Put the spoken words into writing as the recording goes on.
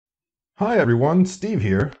Hi everyone, Steve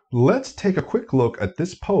here. Let's take a quick look at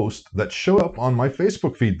this post that showed up on my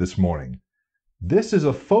Facebook feed this morning. This is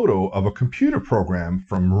a photo of a computer program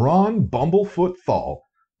from Ron Bumblefoot Thal,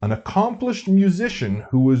 an accomplished musician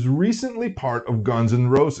who was recently part of Guns N'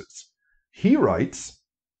 Roses. He writes,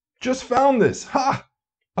 "Just found this, ha!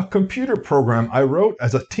 A computer program I wrote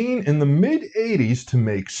as a teen in the mid-80s to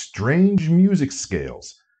make strange music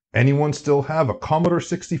scales. Anyone still have a Commodore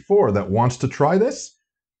 64 that wants to try this?"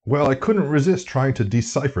 Well, I couldn't resist trying to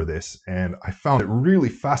decipher this, and I found it really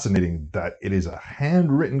fascinating that it is a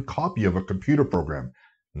handwritten copy of a computer program,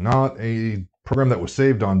 not a program that was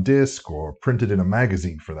saved on disk or printed in a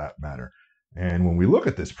magazine for that matter. And when we look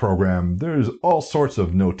at this program, there's all sorts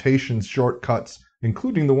of notation shortcuts,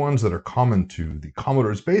 including the ones that are common to the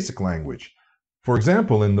Commodore's basic language. For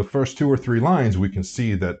example, in the first 2 or 3 lines, we can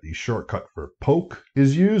see that the shortcut for poke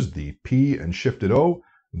is used, the P and shifted O.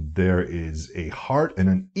 There is a heart and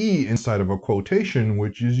an E inside of a quotation,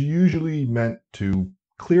 which is usually meant to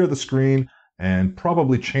clear the screen and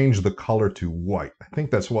probably change the color to white. I think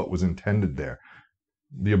that's what was intended there.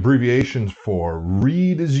 The abbreviation for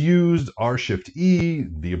read is used, R-Shift-E.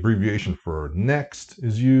 The abbreviation for next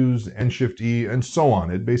is used, N-Shift-E, and so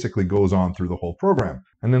on. It basically goes on through the whole program.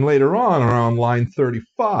 And then later on, around line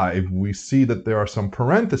 35, we see that there are some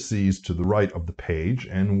parentheses to the right of the page,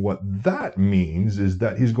 and what that means is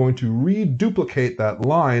that he's going to reduplicate that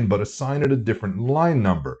line, but assign it a different line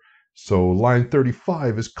number. So line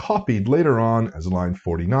 35 is copied later on as line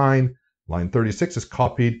 49, line 36 is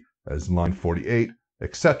copied as line 48,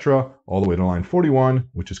 etc., all the way to line 41,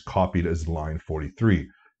 which is copied as line 43.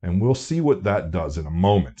 And we'll see what that does in a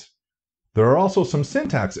moment. There are also some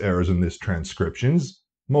syntax errors in this transcriptions,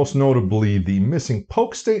 most notably the missing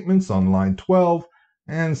poke statements on line 12,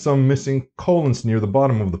 and some missing colons near the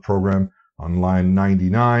bottom of the program on line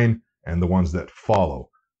 99, and the ones that follow.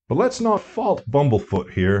 But let's not fault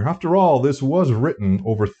Bumblefoot here. After all, this was written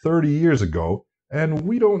over 30 years ago, and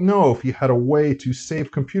we don't know if he had a way to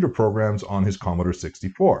save computer programs on his Commodore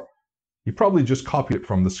 64. He probably just copied it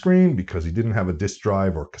from the screen because he didn't have a disk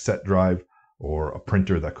drive or cassette drive or a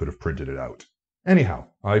printer that could have printed it out. Anyhow,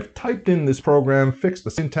 I've typed in this program, fixed the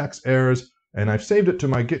syntax errors, and I've saved it to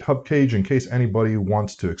my GitHub page in case anybody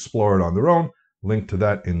wants to explore it on their own. Link to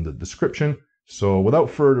that in the description. So without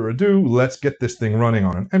further ado, let's get this thing running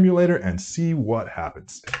on an emulator and see what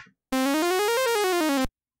happens.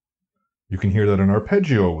 You can hear that an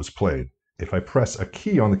arpeggio was played. If I press a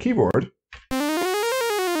key on the keyboard,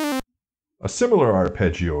 a similar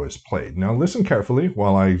arpeggio is played. Now listen carefully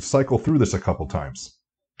while I cycle through this a couple times.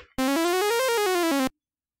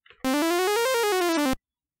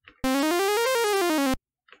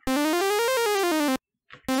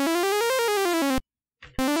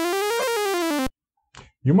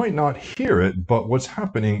 You might not hear it, but what's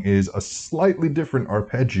happening is a slightly different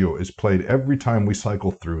arpeggio is played every time we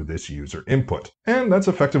cycle through this user input. And that's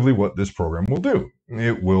effectively what this program will do.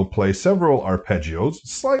 It will play several arpeggios,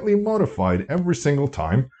 slightly modified every single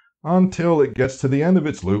time, until it gets to the end of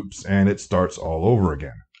its loops and it starts all over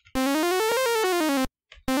again.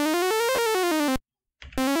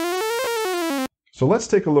 So let's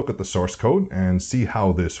take a look at the source code and see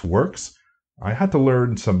how this works. I had to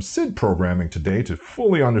learn some SID programming today to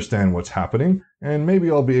fully understand what's happening, and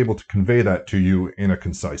maybe I'll be able to convey that to you in a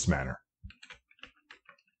concise manner.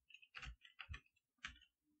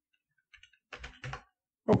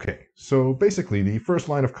 Okay, so basically the first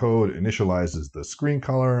line of code initializes the screen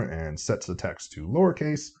color and sets the text to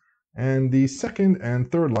lowercase, and the second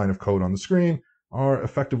and third line of code on the screen are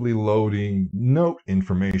effectively loading note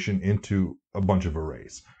information into a bunch of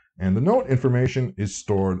arrays. And the note information is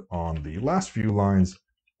stored on the last few lines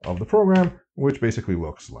of the program, which basically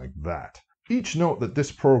looks like that. Each note that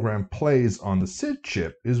this program plays on the SID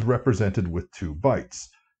chip is represented with 2 bytes.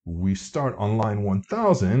 We start on line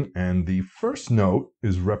 1000, and the first note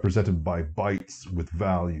is represented by bytes with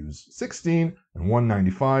values 16 and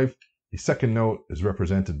 195. The second note is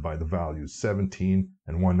represented by the values 17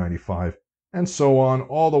 and 195, and so on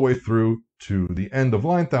all the way through to the end of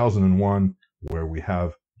line 1001, where we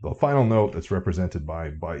have the final note that's represented by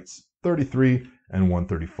bytes 33 and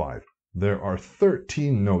 135. There are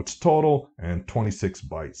 13 notes total and 26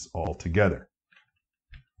 bytes altogether.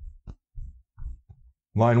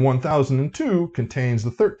 Line 1002 contains the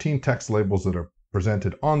 13 text labels that are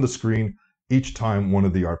presented on the screen each time one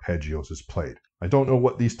of the arpeggios is played. I don't know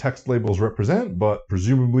what these text labels represent, but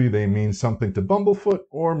presumably they mean something to Bumblefoot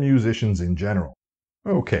or musicians in general.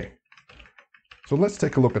 Okay. So let's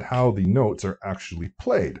take a look at how the notes are actually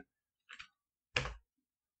played.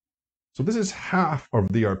 So this is half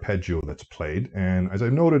of the arpeggio that's played, and as I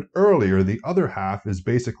noted earlier, the other half is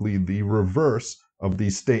basically the reverse of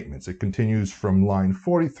these statements. It continues from line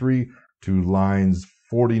 43 to lines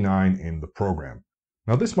 49 in the program.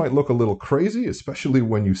 Now this might look a little crazy, especially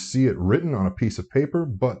when you see it written on a piece of paper,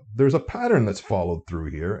 but there's a pattern that's followed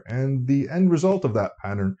through here, and the end result of that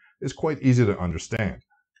pattern is quite easy to understand.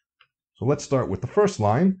 So let's start with the first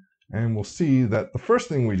line, and we'll see that the first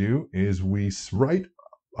thing we do is we write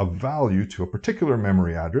a value to a particular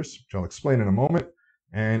memory address, which I'll explain in a moment,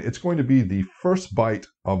 and it's going to be the first byte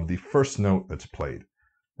of the first note that's played.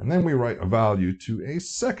 And then we write a value to a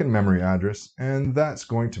second memory address, and that's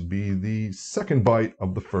going to be the second byte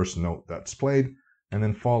of the first note that's played. And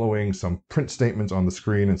then following some print statements on the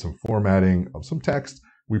screen and some formatting of some text,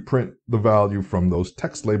 we print the value from those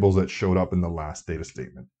text labels that showed up in the last data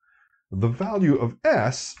statement. The value of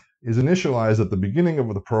S is initialized at the beginning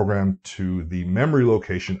of the program to the memory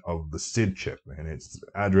location of the SID chip, and it's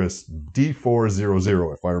address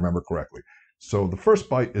D400 if I remember correctly. So the first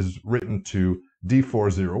byte is written to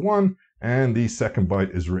D401 and the second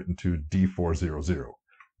byte is written to D400.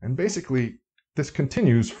 And basically this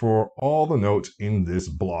continues for all the notes in this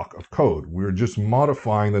block of code. We're just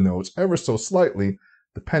modifying the notes ever so slightly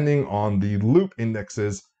depending on the loop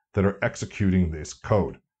indexes that are executing this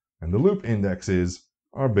code. And the loop indexes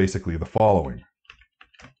are basically the following.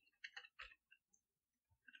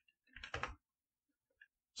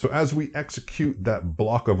 So as we execute that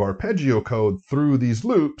block of arpeggio code through these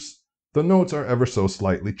loops, the notes are ever so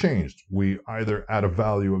slightly changed. We either add a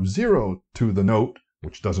value of 0 to the note,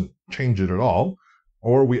 which doesn't change it at all,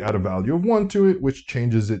 or we add a value of 1 to it, which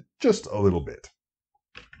changes it just a little bit.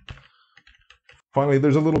 Finally,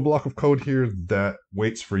 there's a little block of code here that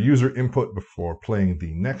waits for user input before playing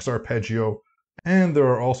the next arpeggio. And there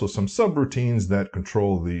are also some subroutines that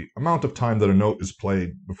control the amount of time that a note is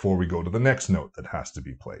played before we go to the next note that has to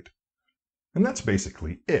be played. And that's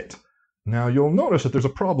basically it. Now you'll notice that there's a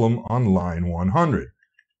problem on line 100.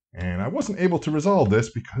 And I wasn't able to resolve this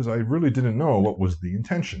because I really didn't know what was the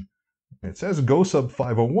intention. It says go sub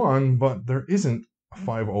 501, but there isn't a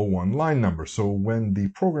 501 line number. So when the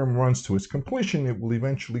program runs to its completion, it will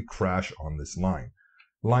eventually crash on this line.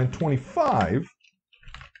 Line 25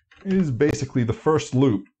 is basically the first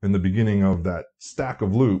loop in the beginning of that stack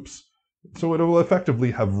of loops. So it will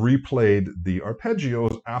effectively have replayed the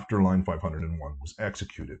arpeggios after line 501 was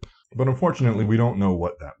executed. But unfortunately, we don't know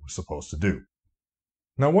what that was supposed to do.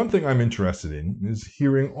 Now, one thing I'm interested in is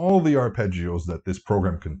hearing all the arpeggios that this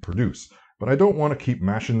program can produce, but I don't want to keep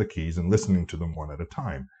mashing the keys and listening to them one at a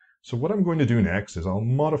time. So what I'm going to do next is I'll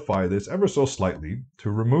modify this ever so slightly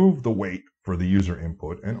to remove the wait for the user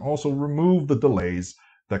input and also remove the delays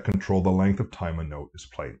that control the length of time a note is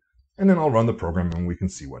played. And then I'll run the program and we can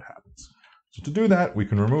see what happens. So to do that, we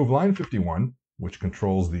can remove line 51, which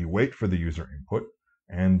controls the wait for the user input.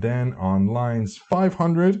 And then on lines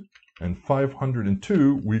 500 and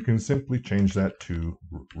 502, we can simply change that to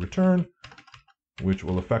return, which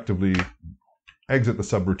will effectively exit the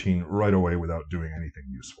subroutine right away without doing anything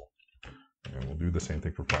useful. And we'll do the same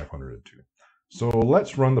thing for 502. So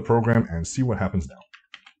let's run the program and see what happens now.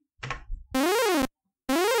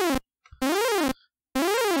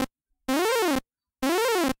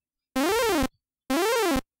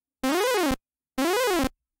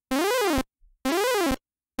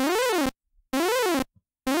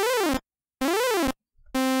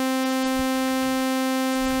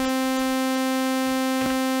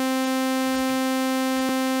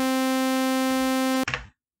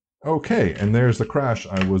 Okay, and there's the crash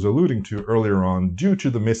I was alluding to earlier on due to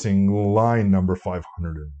the missing line number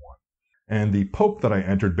 501. And the poke that I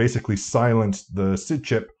entered basically silenced the SID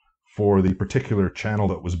chip for the particular channel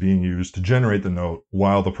that was being used to generate the note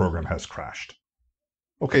while the program has crashed.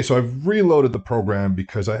 Okay, so I've reloaded the program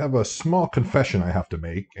because I have a small confession I have to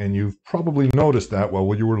make, and you've probably noticed that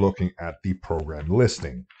while you were looking at the program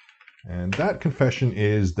listing. And that confession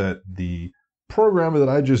is that the program that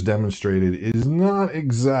I just demonstrated is not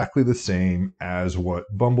exactly the same as what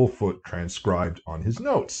Bumblefoot transcribed on his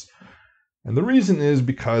notes. And the reason is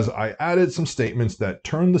because I added some statements that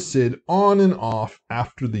turn the SID on and off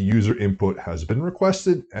after the user input has been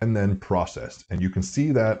requested and then processed. And you can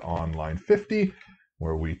see that on line 50,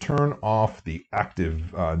 where we turn off the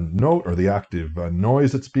active note or the active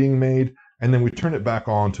noise that's being made, and then we turn it back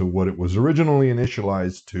on to what it was originally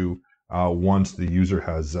initialized to once the user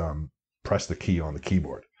has press the key on the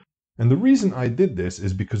keyboard. And the reason I did this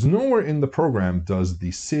is because nowhere in the program does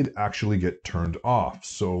the SID actually get turned off.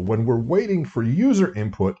 So when we're waiting for user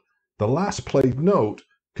input, the last played note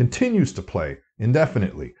continues to play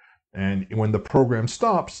indefinitely. And when the program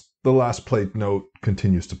stops, the last play note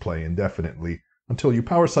continues to play indefinitely until you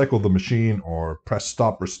power cycle the machine or press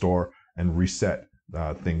stop restore and reset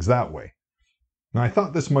things that way. Now, I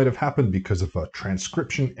thought this might have happened because of a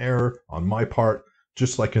transcription error on my part,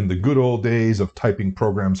 just like in the good old days of typing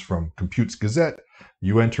programs from Compute's Gazette.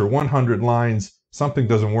 You enter 100 lines, something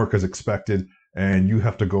doesn't work as expected, and you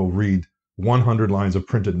have to go read 100 lines of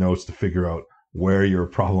printed notes to figure out where your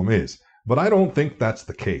problem is. But I don't think that's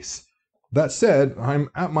the case. That said, I'm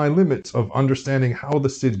at my limits of understanding how the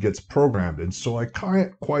SID gets programmed, and so I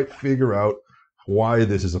can't quite figure out why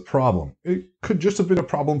this is a problem. It could just have been a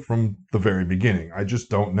problem from the very beginning. I just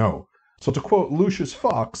don't know. So to quote Lucius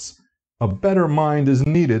Fox, a better mind is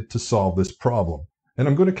needed to solve this problem. And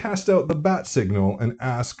I'm going to cast out the bat signal and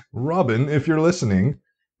ask, Robin, if you're listening,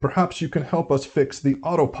 perhaps you can help us fix the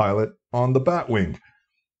autopilot on the Batwing,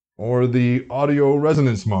 or the audio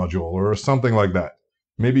resonance module, or something like that.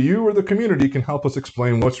 Maybe you or the community can help us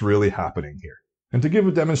explain what's really happening here. And to give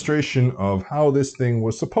a demonstration of how this thing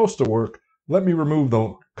was supposed to work, let me remove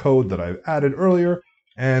the code that I've added earlier,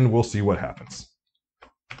 and we'll see what happens.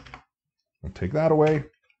 I'll take that away,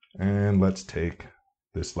 and let's take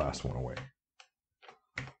this last one away.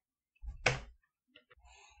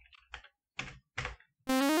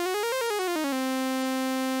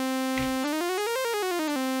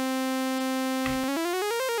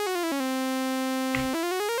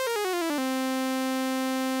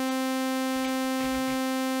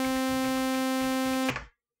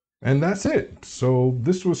 And that's it. So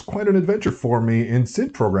this was quite an adventure for me in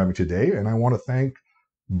SID programming today, and I want to thank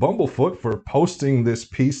Bumblefoot for posting this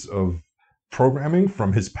piece of programming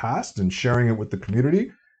from his past and sharing it with the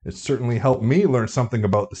community. It certainly helped me learn something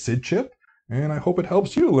about the SID chip, and I hope it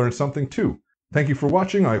helps you learn something too. Thank you for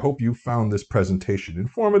watching. I hope you found this presentation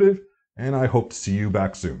informative, and I hope to see you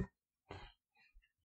back soon.